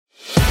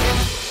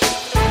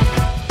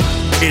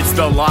It's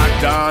the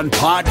Locked On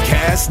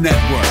Podcast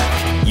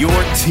Network, your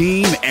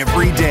team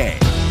every day.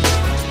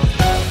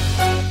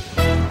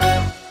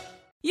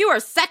 You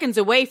are seconds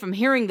away from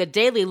hearing the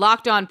daily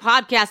Locked On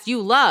podcast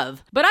you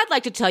love, but I'd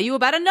like to tell you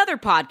about another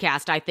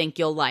podcast I think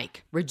you'll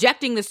like.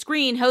 Rejecting the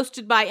Screen,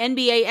 hosted by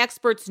NBA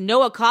experts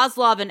Noah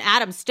Kozlov and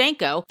Adam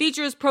Stanko,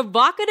 features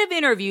provocative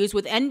interviews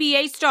with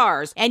NBA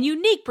stars and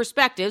unique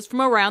perspectives from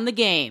around the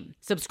game.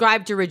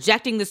 Subscribe to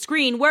Rejecting the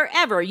Screen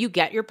wherever you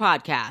get your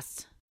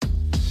podcasts.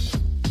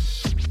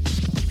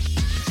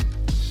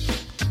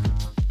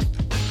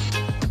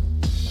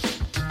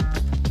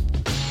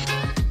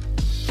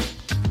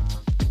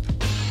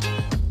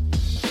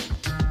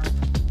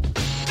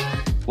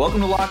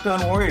 Welcome to Locked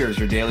On Warriors,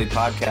 your daily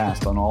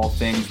podcast on all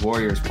things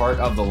Warriors, part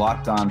of the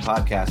Locked On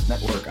Podcast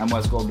Network. I'm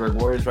Wes Goldberg,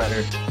 Warriors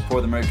writer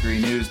for the Mercury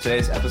News.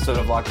 Today's episode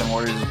of Locked On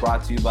Warriors is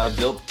brought to you by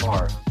Built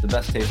Bar, the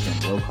best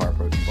tasting low-carb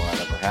protein bar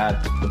I've ever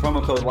had. The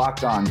promo code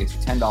Locked On gets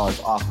you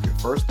 $10 off of your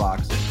first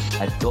box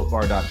at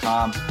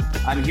BuiltBar.com.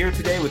 I'm here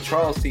today with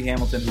Charles T.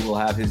 Hamilton, who will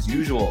have his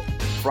usual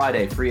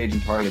Friday free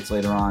agent targets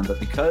later on. But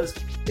because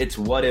it's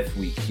What If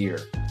Week here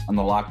on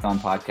the Locked On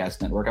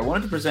Podcast Network, I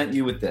wanted to present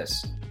you with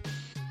this.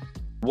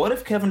 What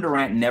if Kevin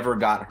Durant never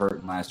got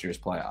hurt in last year's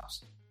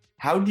playoffs?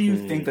 How do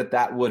you think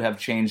that would have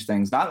changed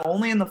things, not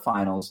only in the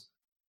finals,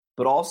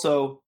 but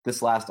also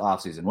this last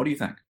offseason? What do you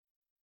think?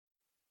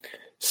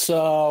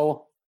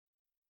 So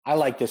I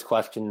like this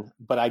question,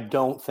 but I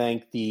don't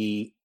think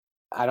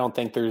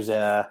there's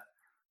a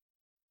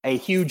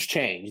huge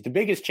change. The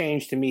biggest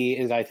change to me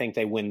is I think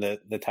they win the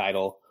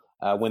title,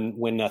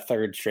 win a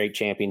third straight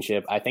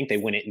championship. I think they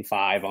win it in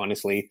 5,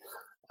 honestly.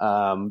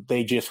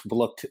 They just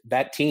looked –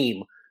 that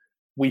team –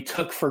 we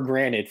took for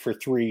granted for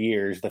 3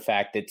 years the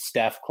fact that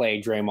Steph, Clay,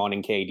 Draymond,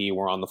 and KD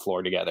were on the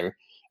floor together.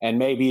 And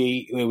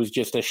maybe it was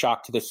just a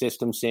shock to the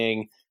system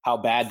seeing how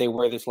bad they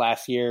were this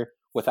last year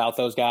without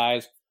those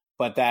guys.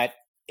 But that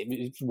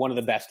it's one of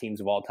the best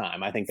teams of all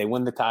time. I think they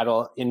win the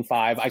title in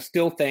 5. I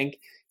still think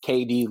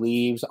KD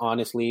leaves,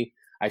 honestly.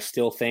 I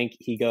still think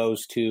he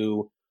goes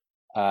to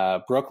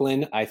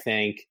Brooklyn. I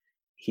think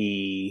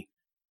he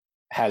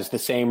has the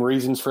same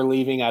reasons for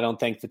leaving. I don't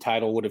think the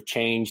title would have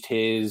changed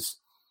his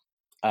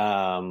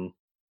outlook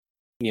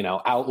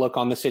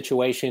on the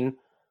situation.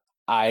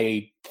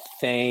 I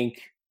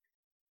think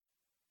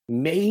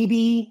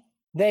maybe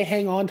they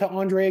hang on to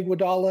Andre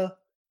Iguodala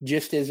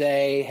just as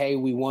hey,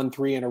 we won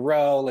 3 in a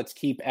row. Let's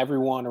keep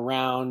everyone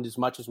around as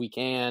much as we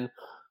can.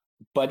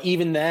 But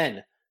even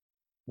then,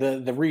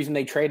 the reason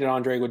they traded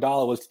Andre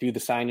Iguodala was to do the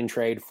sign and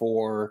trade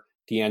for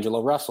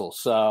D'Angelo Russell.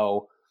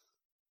 So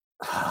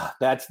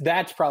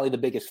that's probably the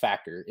biggest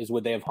factor is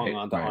would they have hung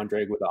on to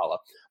Andre Iguodala.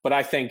 But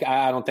I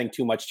don't think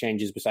too much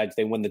changes besides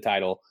they win the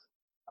title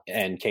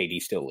and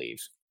KD still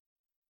leaves.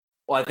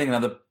 Well, I think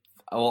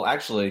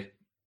actually,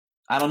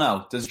 I don't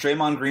know. Does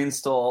Draymond Green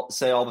still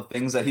say all the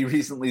things that he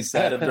recently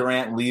said of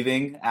Durant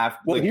leaving after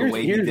the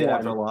way he did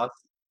after a loss?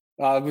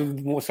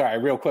 Sorry,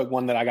 real quick,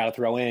 one that I got to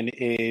throw in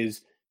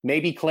is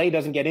maybe Clay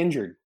doesn't get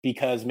injured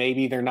because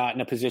maybe they're not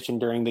in a position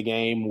during the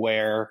game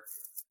where,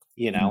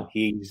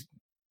 he's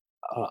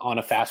on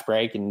a fast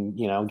break and,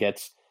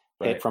 gets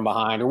hit from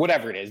behind or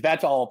whatever it is.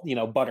 That's all,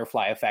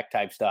 butterfly effect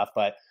type stuff.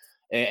 But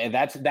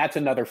that's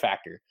another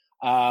factor.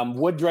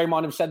 Would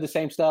Draymond have said the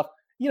same stuff?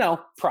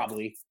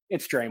 Probably.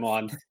 It's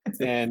Draymond.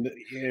 And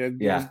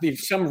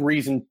there's some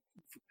reason,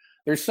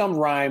 there's some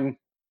rhyme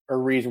or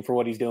reason for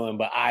what he's doing,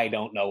 but I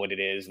don't know what it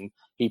is. And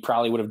he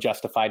probably would have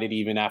justified it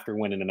even after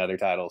winning another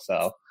title.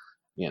 So,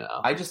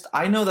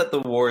 I know that the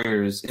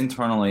Warriors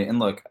internally, and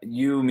look,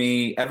 you,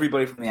 me,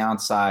 everybody from the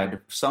outside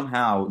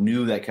somehow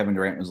knew that Kevin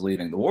Durant was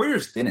leaving. The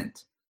Warriors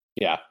didn't.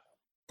 Yeah.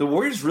 The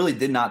Warriors really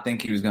did not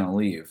think he was going to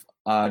leave.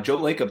 Joe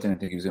Lacob didn't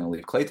think he was going to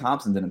leave. Klay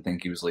Thompson didn't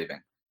think he was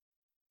leaving.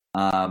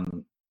 But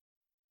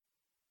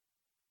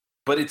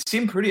it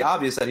seemed pretty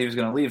obvious that he was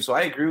going to leave. So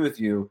I agree with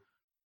you.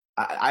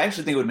 I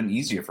actually think it would have been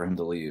easier for him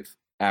to leave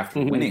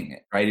after winning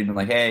it, right? He'd been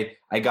like, hey,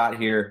 I got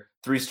here,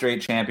 3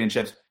 straight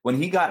championships. When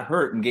he got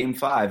hurt in Game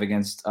 5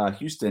 against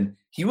Houston,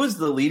 he was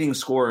the leading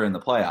scorer in the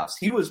playoffs.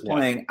 He was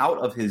playing out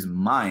of his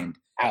mind.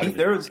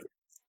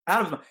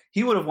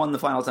 He would have won the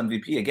Finals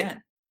MVP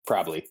again.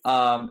 Probably.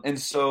 And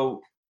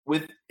so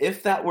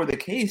if that were the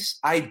case,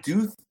 I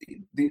do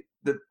the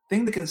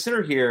thing to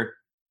consider here,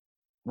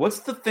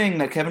 what's the thing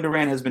that Kevin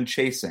Durant has been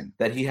chasing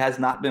that he has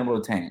not been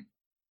able to attain?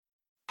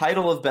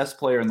 Title of best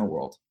player in the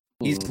world.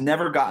 He's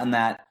never gotten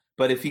that,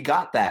 but if he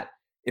got that,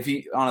 if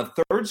he on a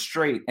 3rd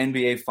straight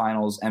NBA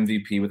Finals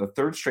MVP with a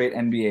 3rd straight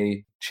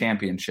NBA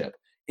championship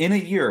in a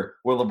year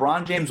where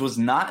LeBron James was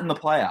not in the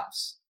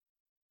playoffs,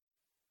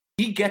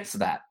 he gets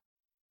that.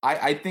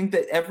 I think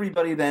that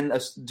everybody then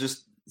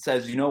just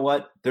says, you know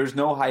what? There's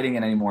no hiding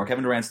it anymore.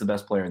 Kevin Durant's the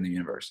best player in the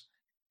universe.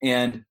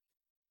 And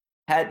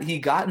had he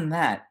gotten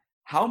that,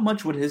 how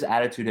much would his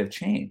attitude have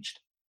changed?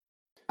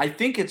 I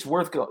think it's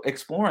worth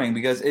exploring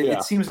because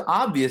it seems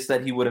obvious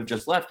that he would have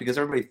just left because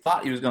everybody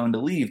thought he was going to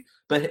leave.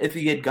 But if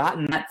he had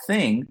gotten that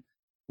thing,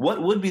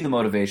 what would be the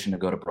motivation to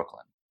go to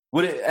Brooklyn?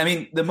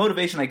 The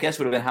motivation, I guess,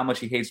 would have been how much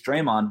he hates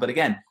Draymond. But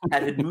again,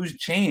 had his mood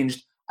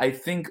changed, I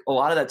think a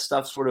lot of that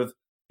stuff sort of,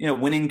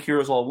 winning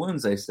cures all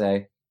wounds, they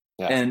say.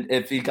 Yeah. And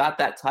if he got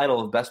that title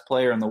of best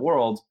player in the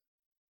world,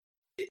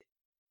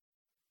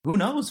 who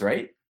knows,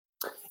 right?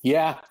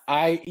 Yeah,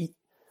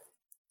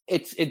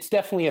 it's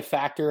definitely a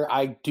factor.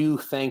 I do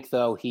think,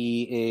 though,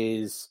 he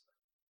is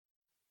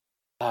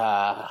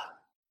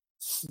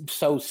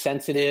so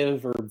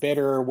sensitive or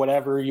bitter or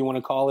whatever you want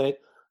to call it,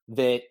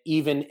 that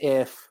even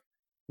if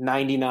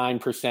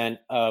 99%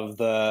 of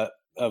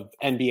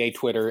NBA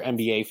Twitter,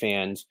 NBA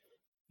fans,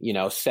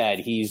 said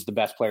he's the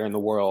best player in the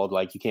world,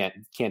 like you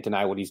can't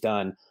deny what he's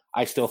done,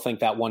 I still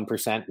think that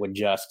 1% would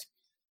just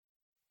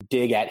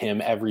dig at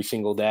him every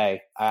single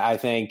day. I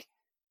think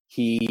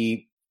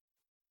I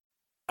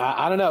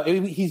don't know.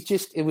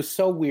 It was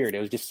so weird. It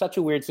was just such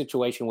a weird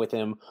situation with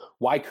him.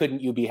 Why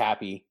couldn't you be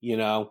happy,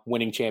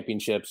 winning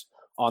championships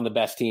on the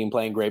best team,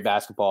 playing great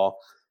basketball?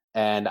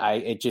 And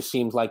it just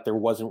seems like there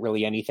wasn't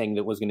really anything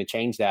that was going to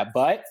change that.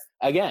 But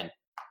again,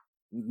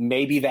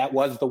 maybe that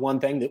was the one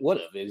thing that would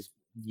have, is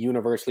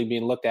universally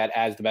being looked at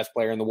as the best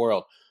player in the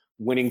world,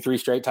 winning 3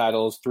 straight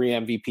titles, 3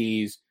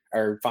 MVPs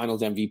or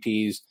finals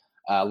MVPs,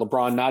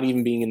 LeBron not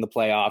even being in the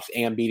playoffs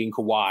and beating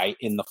Kawhi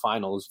in the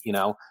finals.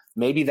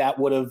 Maybe that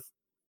would have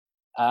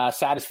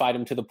satisfied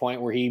him to the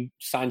point where he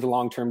signs a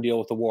long-term deal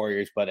with the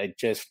Warriors. But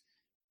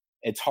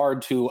it's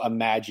hard to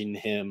imagine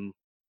him,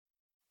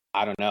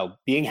 I don't know,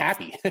 being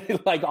happy.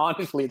 Like,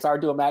 honestly, it's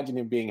hard to imagine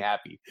him being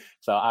happy.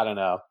 So I don't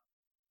know.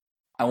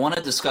 I want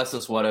to discuss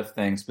this what if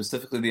thing,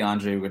 specifically the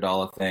Andre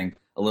Iguodala thing,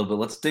 a little bit.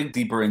 Let's dig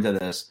deeper into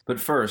this. But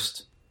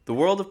first, the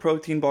world of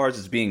protein bars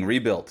is being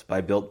rebuilt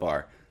by Built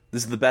Bar.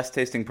 This is the best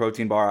tasting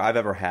protein bar I've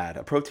ever had.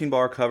 A protein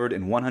bar covered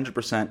in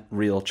 100%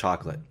 real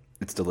chocolate.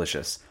 It's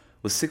delicious.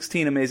 With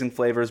 16 amazing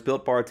flavors,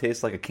 Built Bar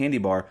tastes like a candy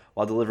bar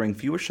while delivering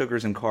fewer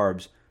sugars and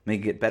carbs,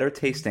 making it better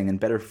tasting and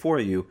better for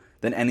you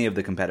than any of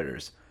the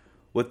competitors.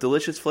 With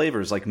delicious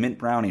flavors like mint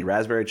brownie,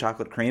 raspberry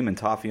chocolate cream, and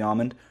toffee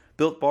almond,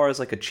 Built Bar is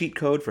like a cheat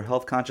code for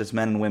health-conscious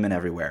men and women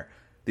everywhere.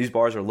 These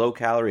bars are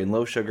low-calorie and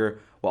low-sugar,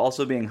 while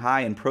also being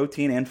high in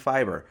protein and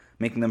fiber,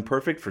 making them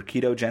perfect for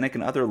ketogenic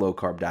and other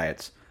low-carb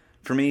diets.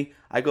 For me,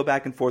 I go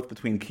back and forth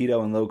between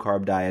keto and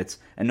low-carb diets,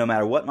 and no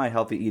matter what my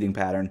healthy eating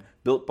pattern,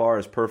 Built Bar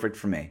is perfect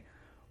for me.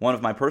 One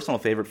of my personal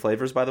favorite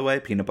flavors, by the way,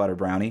 peanut butter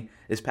brownie,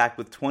 is packed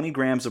with 20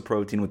 grams of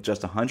protein with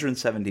just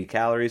 170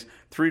 calories,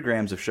 3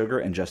 grams of sugar,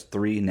 and just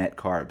 3 net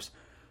carbs.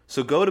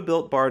 So go to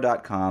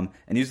BuiltBar.com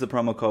and use the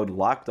promo code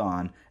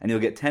LOCKEDON, and you'll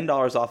get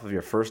 $10 off of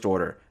your first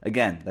order.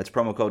 Again, that's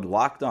promo code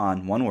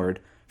LOCKEDON, one word,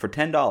 for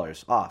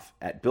 $10 off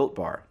at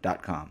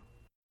BuiltBar.com.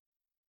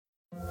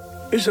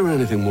 Is there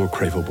anything more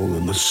craveable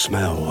than the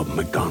smell of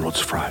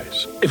McDonald's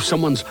fries? If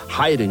someone's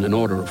hiding an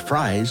order of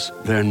fries,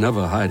 they're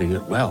never hiding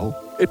it well.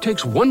 It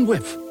takes one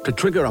whiff to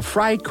trigger a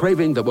fry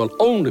craving that will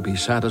only be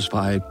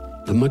satisfied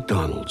the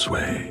McDonald's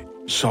way.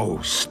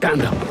 So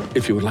stand up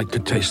if you would like to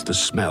taste the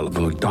smell of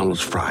a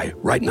McDonald's fry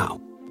right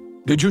now.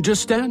 Did you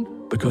just stand?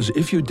 Because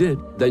if you did,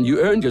 then you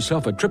earned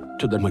yourself a trip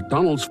to the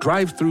McDonald's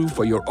drive-thru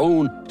for your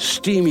own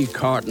steamy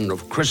carton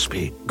of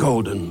crispy,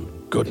 golden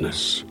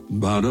goodness.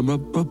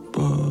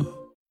 Ba-da-ba-ba-ba.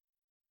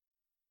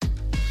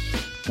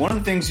 One of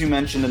the things you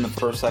mentioned in the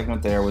first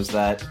segment there was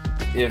that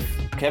if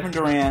Kevin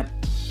Durant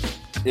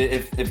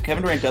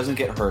doesn't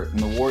get hurt and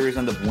the Warriors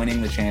end up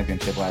winning the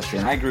championship last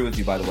year, and I agree with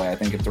you, by the way, I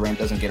think if Durant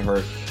doesn't get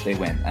hurt, they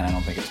win, and I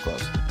don't think it's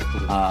close.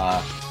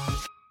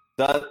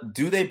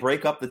 Do they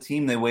break up the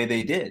team the way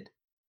they did?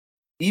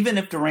 Even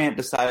if Durant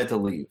decided to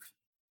leave,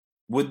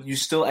 would you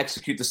still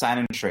execute the sign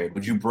and trade?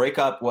 Would you break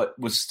up what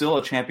was still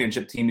a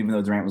championship team even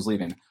though Durant was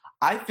leaving?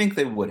 I think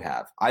they would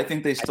have. I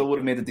think they still would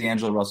have made the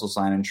D'Angelo Russell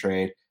sign and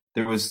trade.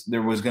 There was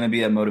going to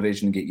be a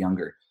motivation to get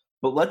younger.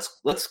 But let's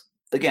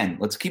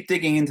keep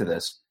digging into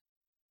this.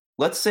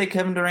 Let's say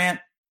Kevin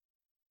Durant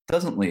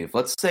doesn't leave.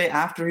 Let's say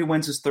after he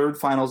wins his 3rd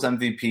finals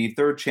MVP,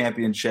 3rd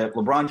championship,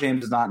 LeBron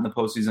James is not in the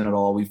postseason at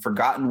all. We've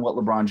forgotten what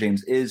LeBron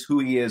James is, who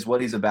he is, what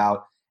he's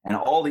about. And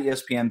all the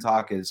ESPN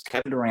talk is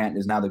Kevin Durant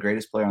is now the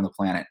greatest player on the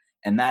planet.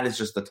 And that is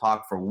just the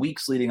talk for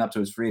weeks leading up to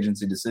his free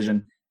agency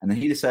decision. And then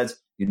he decides,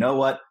 you know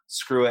what?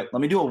 Screw it.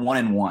 Let me do a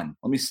 1-1.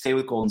 Let me stay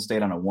with Golden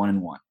State on a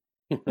 1-1.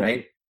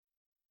 Right?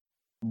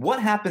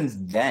 What happens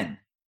then?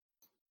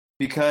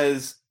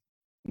 Because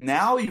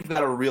now you've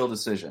got a real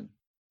decision.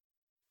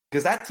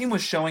 Because that team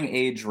was showing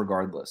age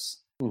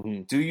regardless.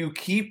 Mm-hmm.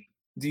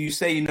 Do you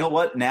say, you know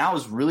what, now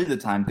is really the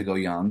time to go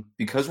young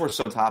because we're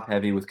so top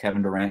heavy with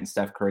Kevin Durant and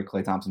Steph Curry,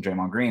 Klay Thompson,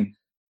 Draymond Green.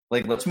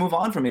 Like, let's move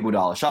on from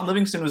Iguodala. Sean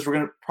Livingston was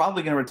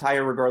probably going to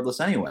retire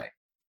regardless anyway.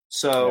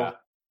 So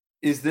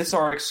is this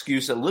our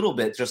excuse a little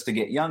bit just to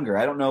get younger?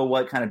 I don't know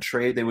what kind of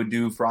trade they would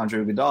do for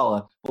Andre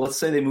Iguodala, but let's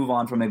say they move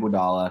on from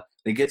Iguodala.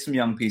 They get some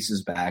young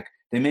pieces back.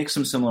 They make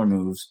some similar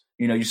moves.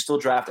 You know, you still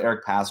draft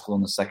Eric Pascal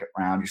in the 2nd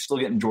round. You're still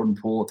getting Jordan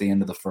Poole at the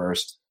end of the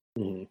 1st.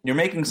 Mm-hmm. You're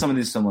making some of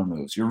these similar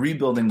moves. You're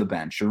rebuilding the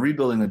bench. You're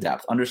rebuilding the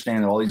depth,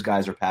 understanding that all these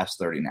guys are past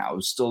 30 now.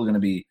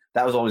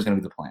 That was always going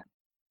to be the plan.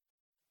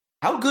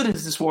 How good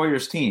is this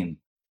Warriors team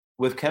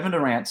with Kevin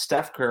Durant,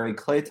 Steph Curry,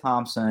 Klay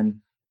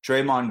Thompson,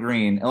 Draymond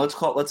Green, and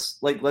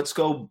let's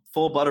go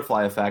full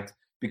butterfly effect.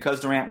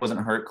 because Durant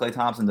wasn't hurt, Klay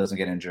Thompson doesn't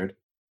get injured.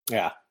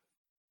 Yeah.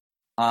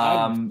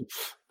 Um,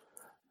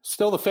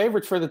 Still the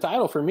favorites for the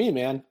title for me,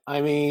 man.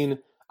 I mean,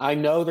 I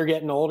know they're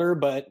getting older,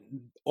 but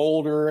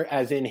older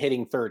as in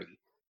hitting 30,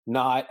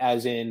 not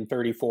as in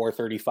 34,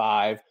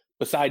 35,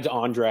 besides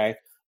Andre.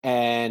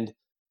 And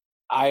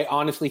I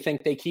honestly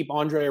think they keep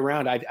Andre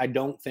around. I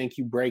don't think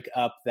you break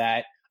up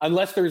that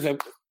unless there's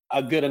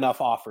a good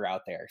enough offer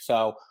out there.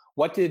 So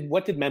what did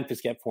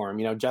Memphis get for him?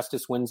 You know,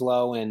 Justice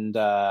Winslow and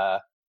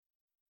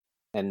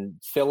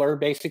filler,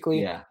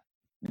 basically. Yeah.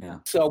 Yeah.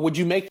 So would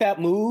you make that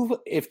move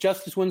if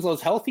Justice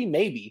Winslow's healthy?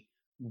 Maybe.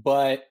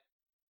 But,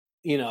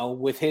 you know,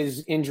 with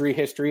his injury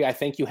history, I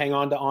think you hang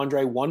on to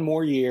Andre one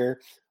more year,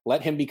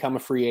 let him become a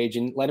free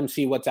agent, let him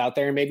see what's out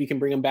there, and maybe you can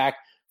bring him back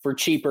for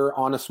cheaper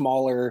on a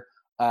smaller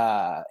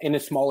in a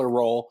smaller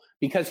role,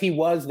 because he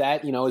was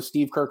that, you know, as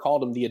Steve Kerr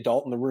called him, the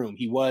adult in the room.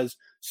 He was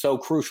so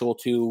crucial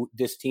to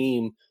this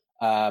team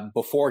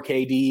before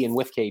KD and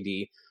with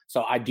KD.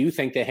 So I do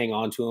think they hang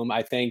on to him.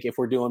 I think if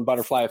we're doing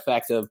butterfly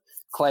effect of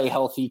Klay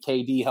healthy,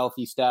 KD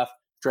healthy, Steph,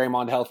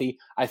 Draymond healthy,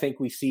 I think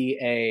we see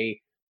a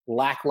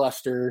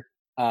lackluster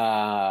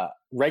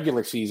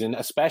regular season,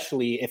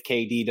 especially if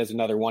KD does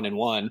another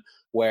 1-1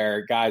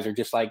 where guys are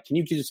just like, can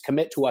you just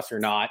commit to us or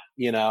not?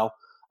 You know,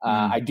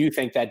 I do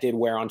think that did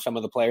wear on some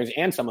of the players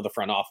and some of the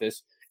front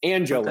office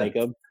and Joe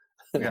Lacob.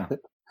 Yeah.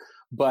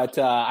 But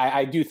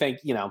I do think,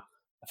 you know,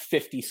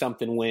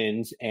 50-something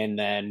wins, and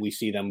then we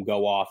see them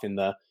go off in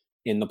the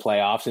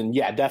playoffs. And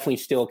yeah, definitely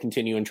still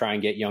continue and try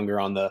and get younger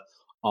on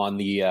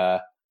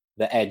the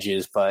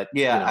edges. But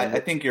yeah, you know, I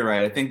think you're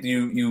right. I think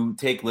you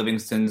take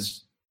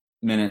Livingston's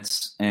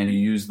minutes and you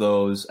use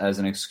those as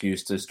an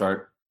excuse to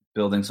start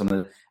building some of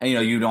the, and you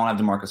know, you don't have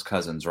DeMarcus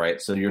Cousins, right?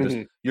 So you're just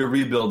you're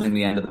rebuilding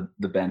the end of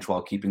the bench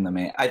while keeping them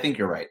in. I think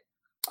you're right.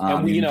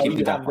 And you know,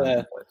 you have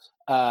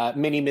the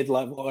mini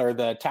mid-level or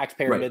the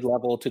taxpayer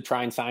mid-level to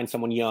try and sign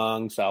someone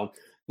young. So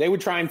they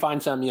would try and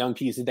find some young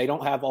pieces. They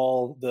don't have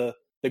all the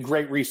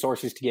great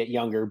resources to get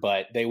younger,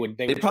 but they would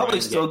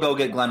probably still go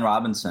get Glenn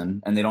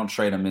Robinson, and they don't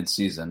trade him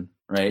mid-season,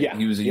 right? Yeah.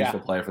 He was a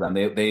useful player for them.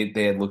 They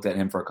had looked at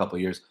him for a couple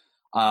of years.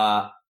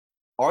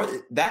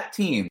 That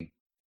team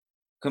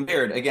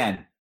compared,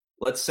 again,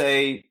 let's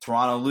say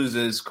Toronto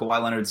loses,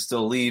 Kawhi Leonard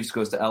still leaves,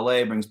 goes to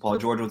LA, brings Paul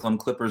George with him.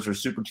 Clippers are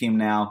super team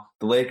now.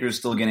 The Lakers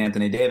still get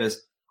Anthony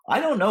Davis. I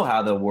don't know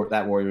how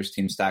that Warriors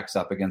team stacks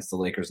up against the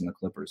Lakers and the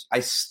Clippers. I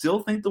still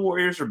think the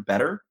Warriors are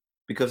better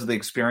because of the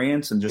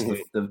experience and just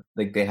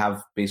like they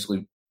have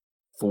basically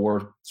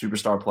 4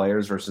 superstar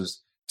players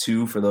versus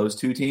 2 for those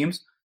 2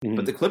 teams.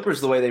 But the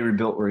Clippers, the way they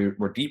rebuilt,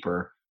 were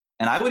deeper.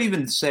 And I would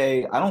even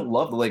say I don't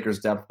love the Lakers'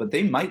 depth, but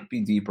they might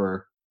be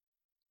deeper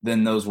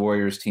than those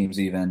Warriors teams,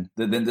 even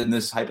than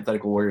this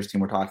hypothetical Warriors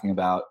team we're talking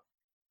about,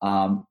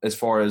 as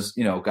far as,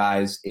 you know,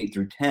 guys 8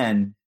 through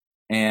 10.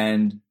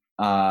 And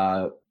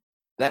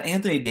that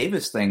Anthony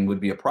Davis thing would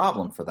be a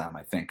problem for them,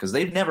 I think, because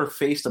they've never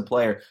faced a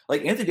player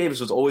like Anthony Davis.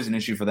 Was always an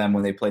issue for them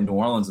when they played New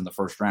Orleans in the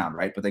first round,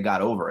 right? But they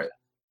got over it.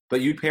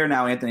 But you pair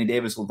now Anthony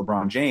Davis with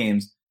LeBron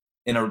James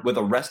with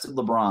a rested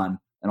LeBron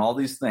and all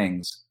these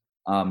things.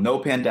 No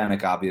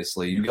pandemic,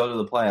 obviously. You go to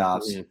the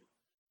playoffs.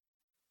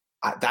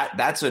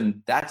 That's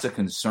a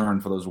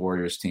concern for those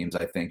Warriors teams.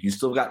 I think you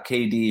still got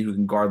KD who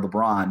can guard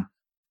LeBron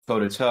toe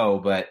to toe,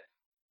 but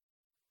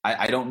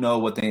I don't know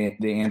what the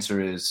answer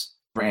is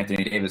for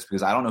Anthony Davis,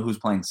 because I don't know who's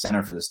playing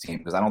center for this team,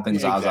 because I don't think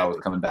Zaza was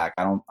coming back.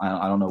 I don't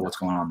know what's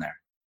going on there.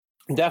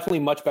 Definitely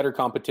much better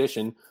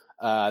competition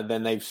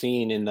than they've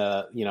seen in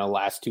the, you know,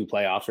 last 2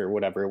 playoffs or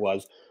whatever it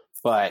was.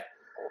 But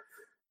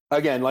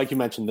again, like you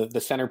mentioned,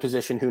 the center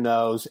position, who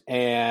knows,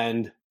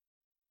 and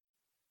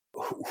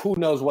who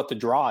knows what the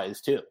draw is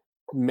too.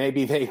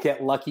 Maybe they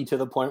get lucky to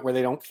the point where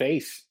they don't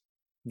face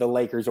the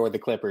Lakers or the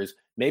Clippers.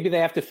 Maybe they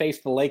have to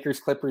face the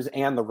Lakers, Clippers,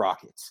 and the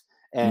Rockets.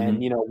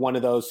 And, you know, one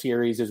of those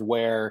series is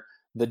where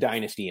the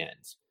dynasty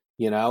ends.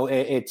 You know,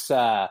 it's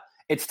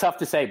tough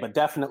to say, but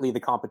definitely the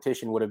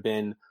competition would have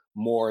been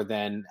more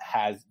than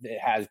it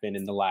has been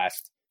in the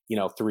last, you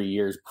know, 3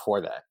 years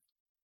before that.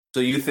 So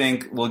you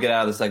think, we'll get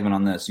out of the segment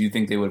on this, you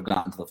think they would have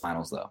gotten to the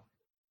finals though?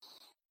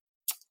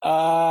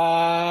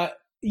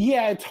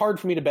 Yeah, it's hard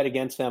for me to bet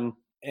against them.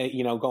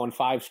 You know, going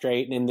 5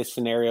 straight, and in this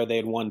scenario, they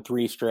had won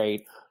 3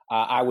 straight.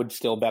 I would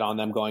still bet on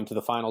them going to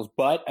the finals.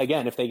 But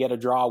again, if they get a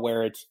draw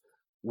where it's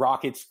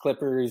Rockets,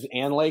 Clippers,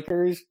 and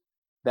Lakers,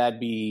 that'd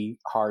be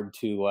hard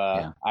to.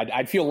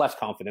 I'd feel less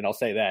confident. I'll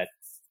say that.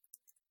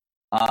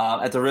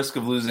 At the risk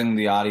of losing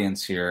the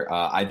audience here,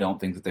 I don't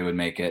think that they would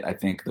make it. I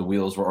think the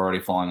wheels were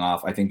already falling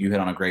off. I think you hit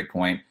on a great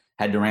point.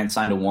 Had Durant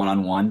signed a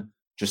 1-on-1,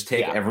 just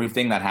take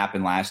everything that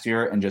happened last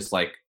year and just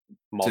like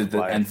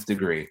multiply to the nth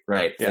degree,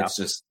 right? Yeah.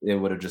 It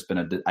would have just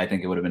been I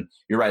think it would have been,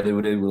 you're right, they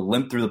would have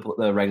limped through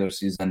the regular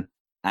season,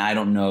 and I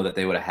don't know that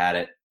they would have had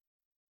it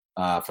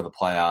for the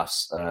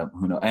playoffs.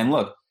 Who knows? And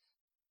look,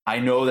 I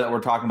know that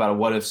we're talking about a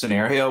what if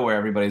scenario where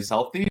everybody's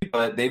healthy,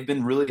 but they've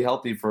been really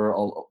healthy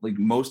for like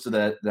most of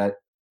that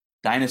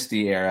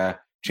dynasty era.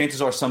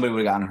 chances are somebody would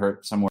have gotten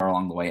hurt somewhere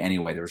along the way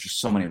anyway. There was just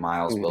so many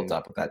miles built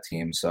up with that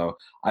team. So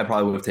I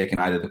probably would have taken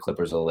either the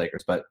Clippers or the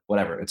Lakers, but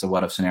whatever. It's a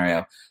what-if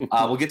scenario.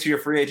 We'll get to your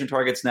free agent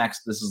targets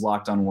next. This is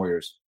Locked On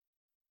Warriors.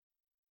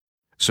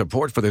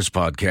 Support for this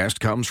podcast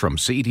comes from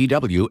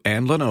CDW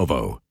and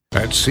Lenovo.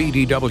 At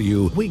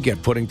CDW, we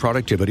get putting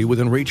productivity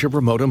within reach of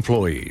remote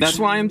employees. That's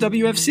why I'm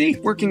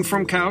WFC, working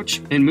from couch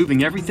and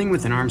moving everything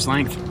within arm's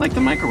length, like the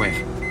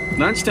microwave.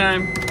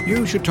 Lunchtime.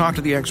 You should talk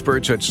to the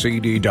experts at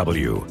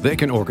CDW. They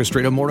can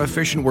orchestrate a more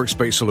efficient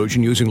workspace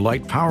solution using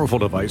light, powerful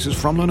devices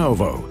from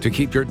Lenovo to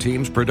keep your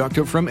teams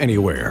productive from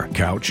anywhere,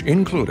 couch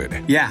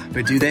included. Yeah,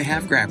 but do they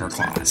have grabber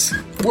claws?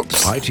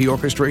 Whoops. IT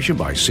orchestration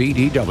by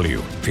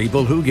CDW.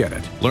 People who get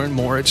it. Learn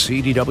more at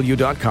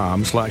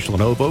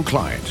cdw.com/Lenovo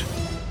Client.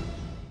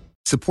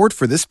 Support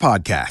for this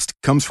podcast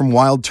comes from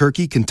Wild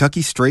Turkey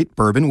Kentucky Straight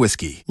Bourbon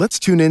Whiskey. Let's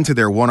tune in to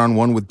their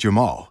one-on-one with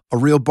Jamal, a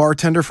real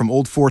bartender from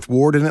Old Fourth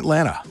Ward in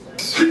Atlanta.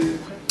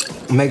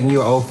 I'm making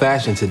you an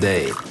old-fashioned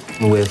today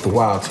with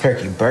Wild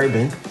Turkey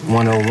Bourbon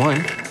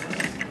 101.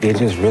 It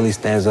just really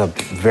stands up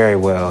very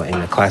well in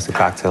a classic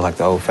cocktail like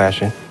the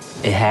old-fashioned.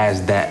 It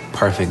has that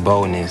perfect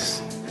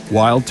boldness.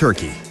 Wild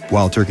Turkey.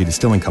 Wild Turkey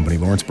Distilling Company,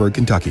 Lawrenceburg,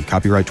 Kentucky.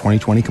 Copyright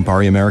 2020,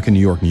 Campari American, New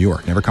York, New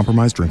York. Never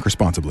compromise, drink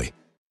responsibly.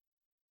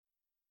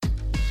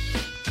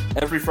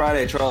 Every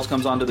Friday, Charles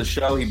comes onto the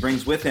show. He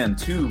brings with him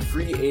 2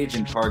 free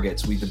agent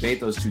targets. We debate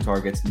those 2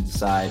 targets and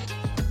decide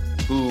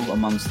who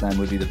amongst them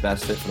would be the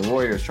best fit for the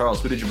Warriors.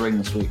 Charles, who did you bring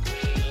this week?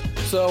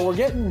 So we're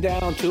getting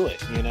down to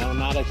it,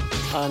 not a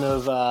ton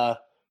of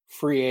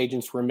free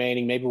agents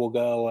remaining. Maybe we'll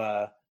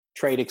go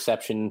trade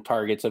exception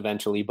targets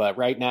eventually, but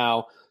right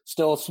now,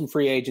 still some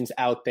free agents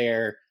out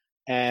there.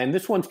 And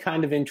this one's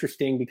kind of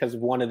interesting because of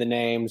one of the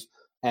names.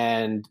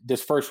 And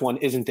this first one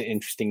isn't the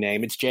interesting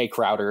name. It's Jay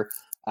Crowder,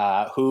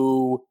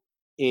 who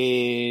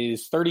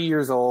is 30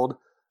 years old,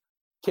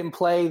 can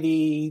play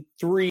the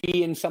 3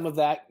 and some of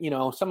that,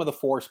 some of the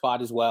 4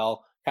 spot as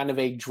well. Kind of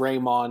a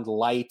Draymond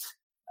light,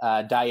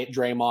 diet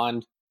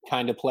Draymond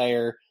kind of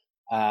player.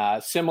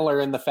 Similar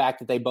in the fact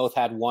that they both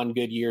had one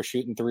good year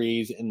shooting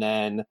threes. And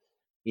then,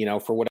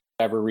 for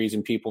whatever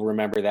reason, people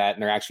remember that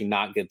and they're actually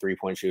not good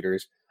 3-point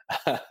shooters.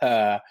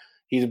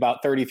 He's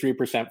about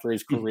 33% for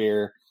his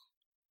career.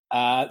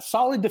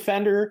 Solid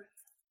defender,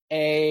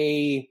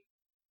 a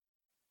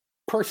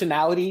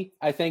personality,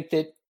 I think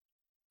that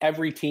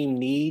every team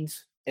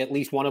needs at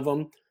least one of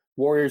them.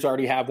 Warriors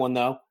already have one,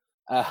 though,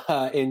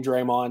 in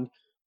Draymond.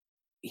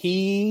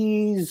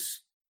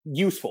 He's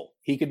useful.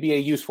 He could be a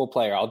useful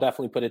player. I'll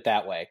definitely put it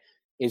that way.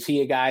 Is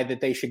he a guy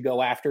that they should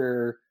go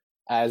after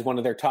as one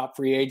of their top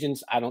free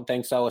agents? I don't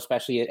think so,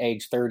 especially at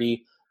age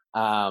 30.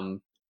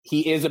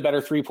 He is a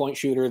better 3-point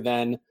shooter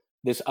than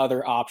this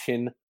other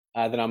option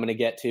that I'm going to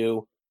get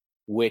to,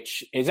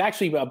 which is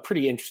actually a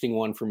pretty interesting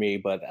one for me,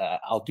 but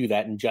I'll do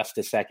that in just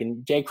a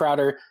second. Jay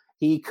Crowder,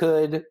 he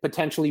could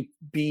potentially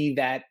be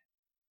that,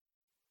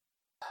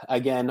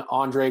 again,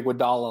 Andre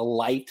Iguodala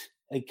light,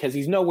 because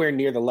he's nowhere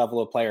near the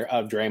level of player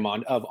of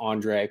Draymond, of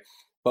Andre.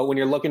 But when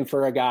you're looking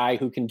for a guy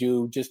who can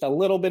do just a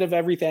little bit of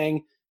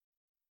everything,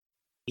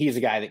 he's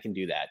a guy that can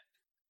do that.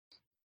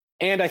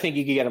 And I think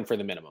you can get him for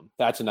the minimum.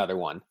 That's another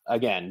one.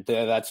 Again,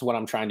 that's what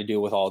I'm trying to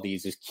do with all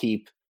these, is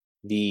keep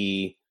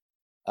the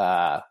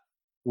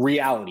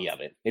reality of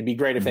it. It'd be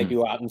great if they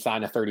go out and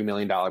sign a $30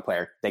 million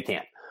player. They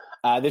can't.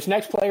 This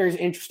next player is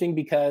interesting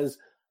because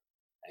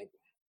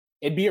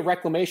it'd be a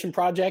reclamation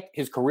project.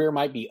 His career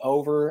might be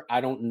over. I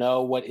don't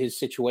know what his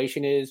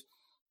situation is,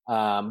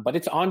 but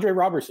it's Andre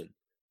Roberson.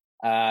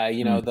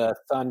 The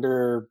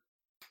Thunder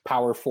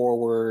power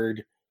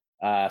forward,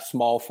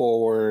 small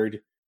forward,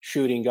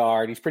 shooting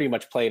guard. He's pretty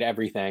much played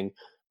everything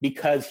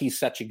because he's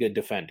such a good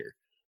defender.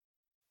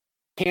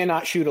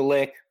 Cannot shoot a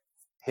lick.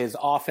 His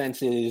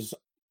offense is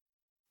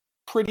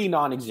pretty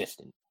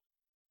non-existent,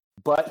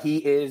 but he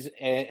is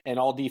an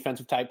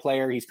all-defensive type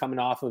player. He's coming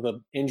off of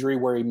an injury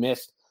where he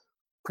missed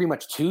pretty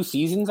much 2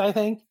 seasons, I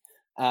think.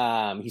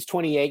 He's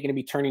 28, going to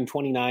be turning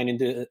 29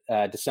 into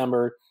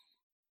December.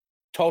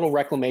 Total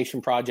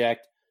reclamation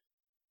project.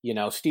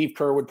 Steve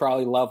Kerr would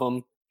probably love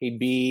him. He'd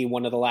be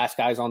one of the last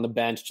guys on the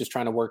bench just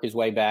trying to work his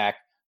way back.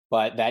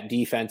 But that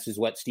defense is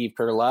what Steve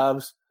Kerr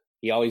loves.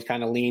 He always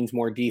kind of leans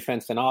more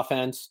defense than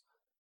offense.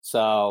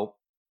 So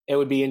it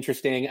would be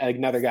interesting.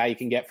 Another guy you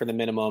can get for the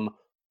minimum.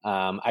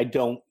 I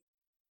don't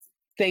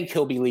think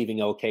he'll be leaving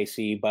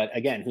OKC, but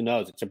again, who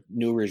knows? It's a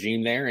new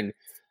regime there, and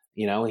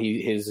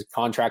his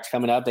contract's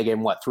coming up. They gave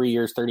him 3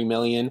 years, $30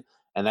 million,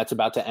 and that's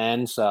about to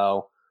end.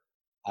 So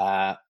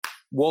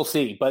we'll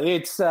see. But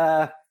it's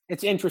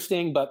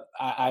interesting. But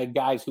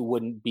guys who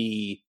wouldn't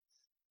be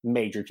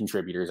major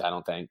contributors, I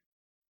don't think.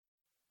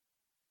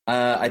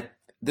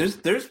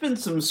 There's been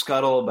some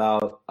scuttle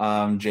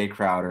about Jay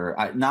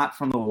Crowder, not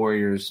from the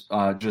Warriors.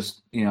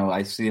 Just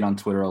I see it on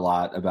Twitter a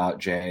lot about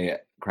Jay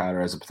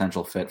Crowder as a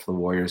potential fit for the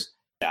Warriors.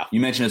 Yeah,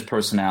 you mentioned his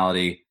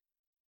personality;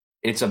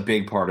 it's a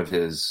big part of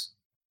his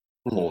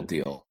whole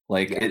deal.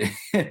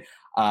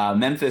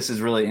 Memphis is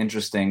really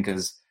interesting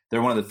because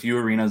they're one of the few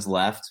arenas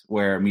left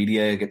where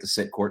media get to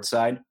sit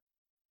courtside,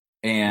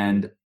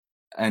 and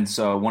And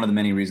so one of the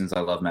many reasons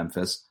I love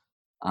Memphis.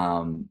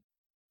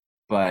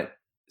 But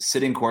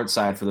sitting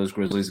courtside for those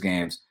Grizzlies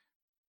games,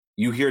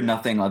 you hear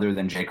nothing other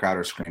than Jay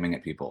Crowder screaming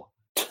at people.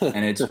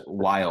 And it's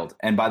wild.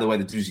 And by the way,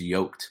 the dude's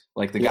yoked.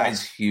 Like, the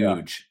guy's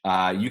huge.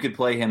 Yeah. You could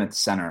play him at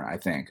center, I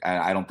think.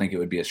 I don't think it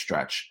would be a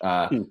stretch.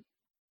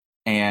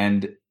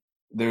 And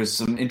there's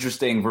some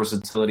interesting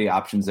versatility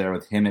options there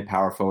with him at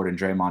power forward and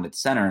Draymond at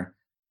center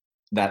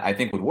that I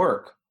think would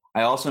work.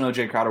 I also know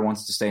Jay Crowder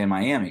wants to stay in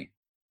Miami.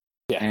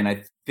 Yeah. And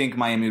I think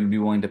Miami would be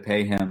willing to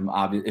pay him.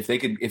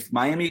 If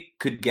Miami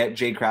could get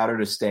Jay Crowder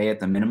to stay at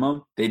the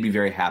minimum, they'd be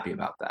very happy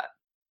about that.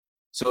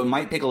 So it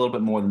might take a little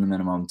bit more than the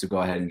minimum to go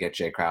ahead and get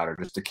Jay Crowder,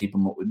 just to keep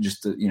him,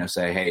 just to,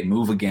 say, hey,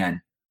 move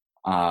again.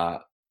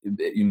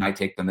 You might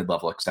take the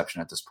mid-level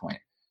exception at this point.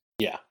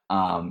 Yeah.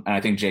 And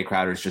I think Jay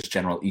Crowder's just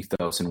general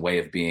ethos and way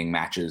of being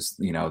matches,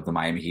 the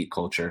Miami Heat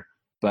culture.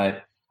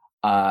 But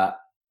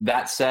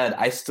that said,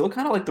 I still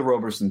kind of like the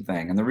Roberson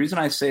thing. And the reason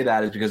I say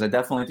that is because I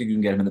definitely think you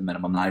can get him at the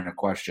minimum, not even a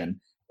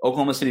question.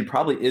 Oklahoma City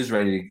probably is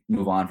ready to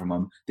move on from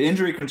him. The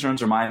injury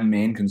concerns are my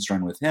main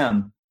concern with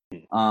him.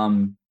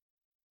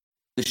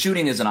 The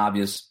shooting is an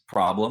obvious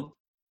problem,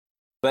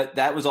 but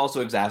that was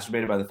also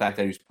exacerbated by the fact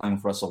that he was playing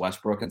with Russell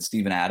Westbrook and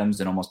Steven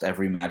Adams in almost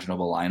every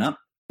imaginable lineup.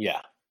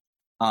 Yeah.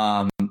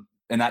 And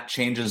that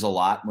changes a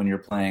lot when you're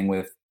playing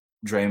with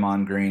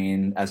Draymond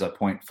Green as a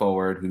point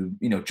forward who,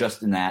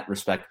 just in that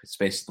respect,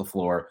 spaces the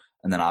floor,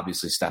 and then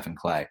obviously Steph and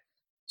Clay.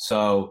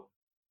 So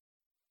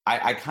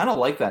I kind of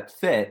like that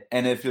fit.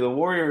 And if you're the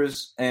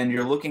Warriors and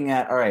you're looking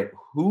at, all right,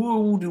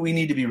 who do we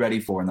need to be ready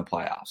for in the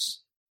playoffs?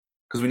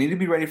 Because we need to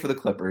be ready for the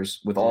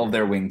Clippers with all of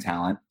their wing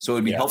talent. So it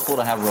would be helpful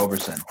to have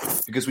Roberson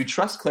because we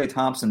trust Klay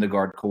Thompson to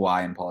guard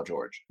Kawhi and Paul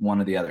George, one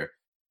or the other.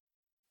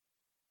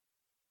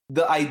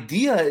 The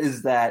idea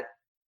is that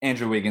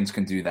Andrew Wiggins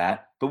can do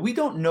that, but we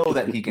don't know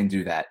that he can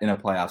do that in a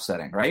playoff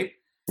setting, right?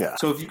 Yeah.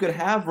 So if you could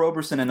have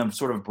Roberson in a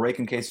sort of break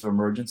in case of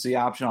emergency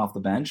option off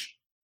the bench,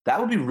 that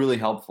would be really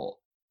helpful.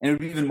 And it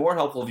would be even more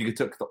helpful if you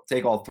could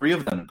take all three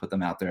of them and put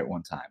them out there at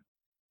one time.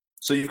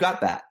 So you've got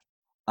that.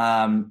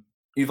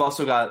 You've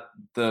also got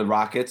the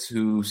Rockets,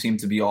 who seem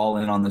to be all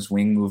in on this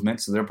wing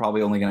movement, so they're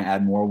probably only going to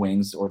add more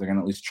wings, or they're going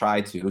to at least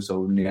try to. So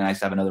it would be nice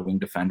to have another wing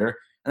defender.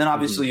 And then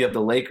obviously you have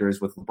the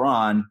Lakers with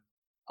LeBron.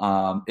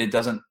 It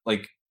doesn't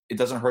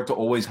hurt to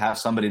always have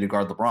somebody to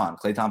guard LeBron.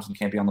 Klay Thompson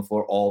can't be on the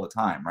floor all the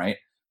time, right?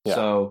 Yeah.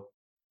 So,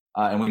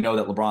 and we know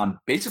that LeBron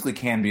basically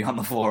can be on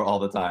the floor all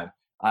the time.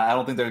 I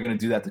don't think they're going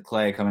to do that to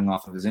Klay coming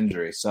off of his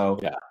injury. So,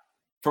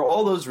 for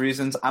all those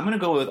reasons, I'm going to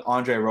go with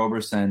Andre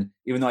Roberson,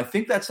 even though I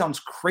think that sounds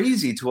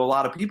crazy to a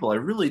lot of people. I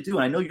really do.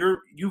 And I know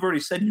you've already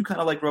said you kind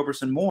of like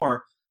Roberson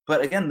more.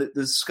 But again,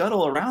 the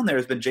scuttle around there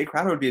has been Jay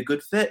Crowder would be a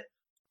good fit.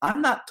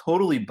 I'm not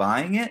totally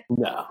buying it.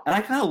 No. And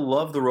I kind of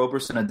love the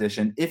Roberson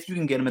addition if you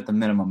can get him at the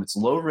minimum. It's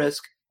low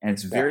risk and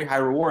it's very high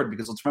reward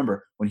because let's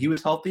remember, when he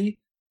was healthy,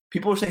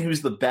 people were saying he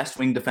was the best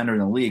wing defender in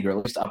the league, or at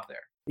least up there.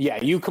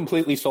 Yeah, you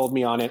completely sold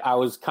me on it. I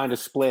was kind of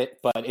split,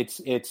 but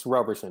it's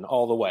Roberson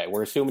all the way.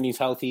 We're assuming he's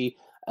healthy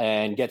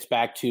and gets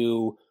back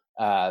to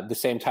the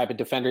same type of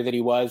defender that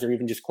he was, or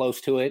even just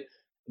close to it,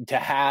 to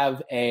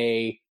have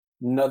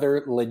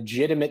another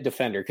legitimate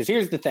defender. Because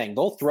here's the thing,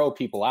 they'll throw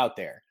people out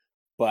there,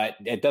 but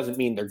it doesn't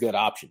mean they're good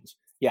options.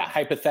 Yeah,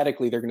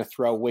 hypothetically, they're going to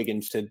throw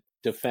Wiggins to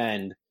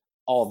defend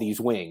all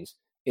these wings.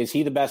 Is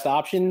he the best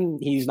option?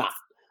 He's not.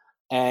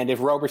 And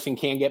if Roberson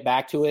can get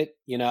back to it,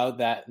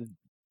 that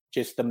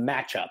just the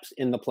matchups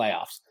in the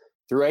playoffs.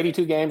 Through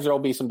 82 games, there will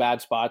be some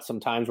bad spots,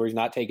 sometimes where he's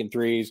not taking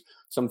threes.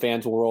 Some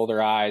fans will roll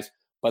their eyes,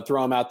 but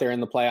throw him out there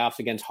in the playoffs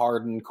against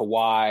Harden,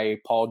 Kawhi,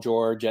 Paul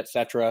George,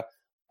 etc.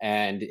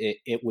 And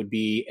it would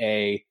be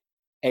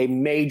a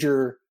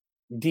major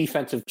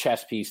defensive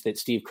chess piece that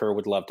Steve Kerr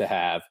would love to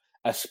have,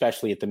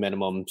 especially at the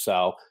minimum.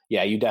 So,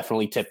 yeah, you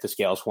definitely tipped the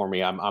scales for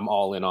me. I'm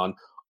all in on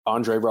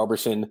Andre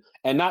Roberson,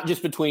 and not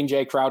just between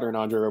Jay Crowder and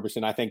Andre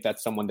Roberson. I think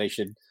that's someone they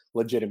should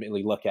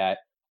legitimately look at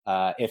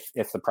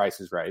if the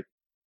price is right.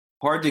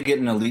 Hard to get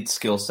an elite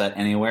skill set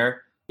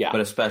anywhere, but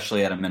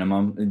especially at a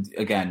minimum.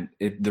 Again,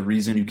 the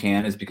reason you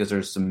can is because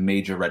there's some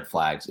major red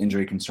flags,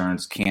 injury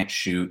concerns, can't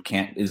shoot,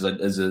 is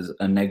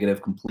a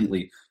negative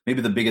completely,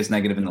 maybe the biggest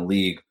negative in the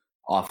league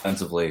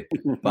offensively.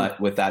 But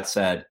with that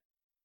said,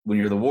 when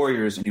you're the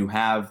Warriors and you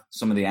have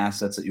some of the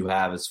assets that you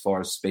have as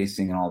far as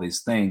spacing and all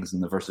these things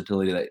and the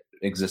versatility that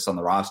exists on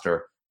the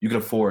roster, you can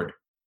afford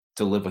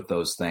to live with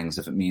those things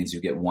if it means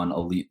you get one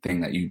elite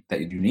thing that you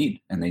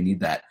need, and they need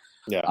that.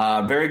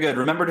 Yeah. Very good.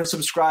 Remember to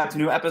subscribe to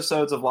new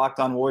episodes of Locked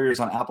On Warriors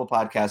on Apple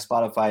Podcasts,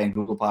 Spotify, and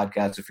Google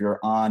Podcasts. If you're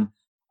on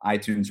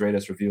iTunes, rate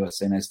us, review us,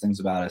 say nice things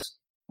about us.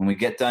 When we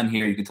get done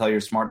here, you can tell your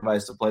smart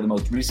device to play the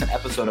most recent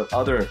episode of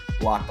other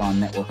Locked On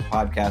Network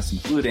podcasts,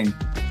 including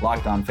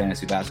Locked On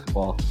Fantasy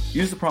Basketball.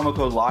 Use the promo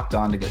code Locked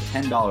On to get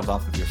 $10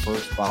 off of your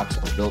first box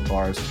of Built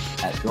Bars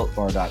at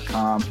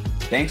BuiltBar.com.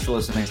 Thanks for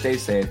listening. Stay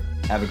safe.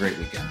 Have a great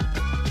weekend.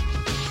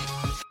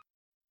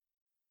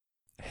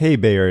 Hey,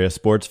 Bay Area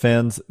sports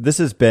fans. This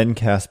is Ben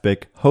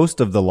Kaspick, host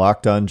of the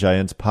Locked On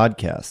Giants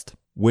podcast,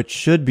 which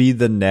should be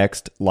the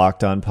next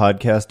Locked On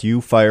podcast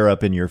you fire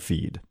up in your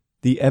feed.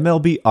 The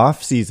MLB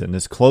offseason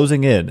is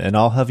closing in, and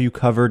I'll have you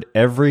covered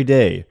every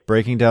day,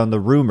 breaking down the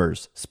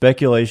rumors,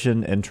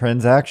 speculation, and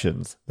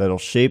transactions that'll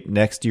shape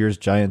next year's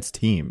Giants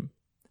team.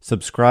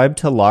 Subscribe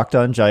to Locked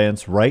On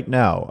Giants right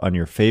now on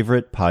your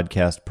favorite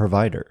podcast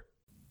provider.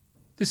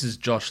 This is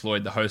Josh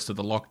Lloyd, the host of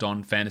the Locked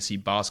On Fantasy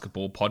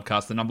Basketball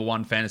Podcast, the number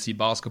one fantasy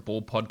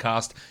basketball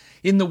podcast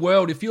in the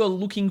world. If you are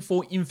looking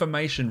for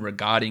information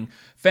regarding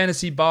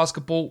fantasy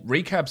basketball,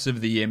 recaps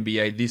of the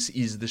NBA, this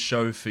is the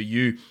show for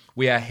you.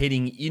 We are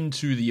heading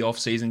into the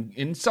offseason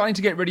and starting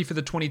to get ready for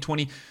the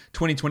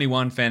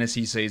 2020-2021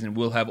 fantasy season.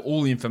 We'll have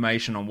all the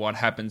information on what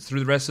happens through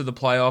the rest of the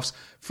playoffs,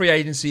 free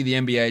agency, the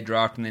NBA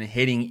draft, and then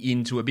heading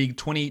into a big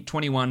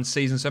 2021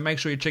 season. So make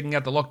sure you're checking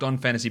out the Locked On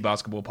Fantasy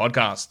Basketball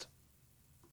Podcast.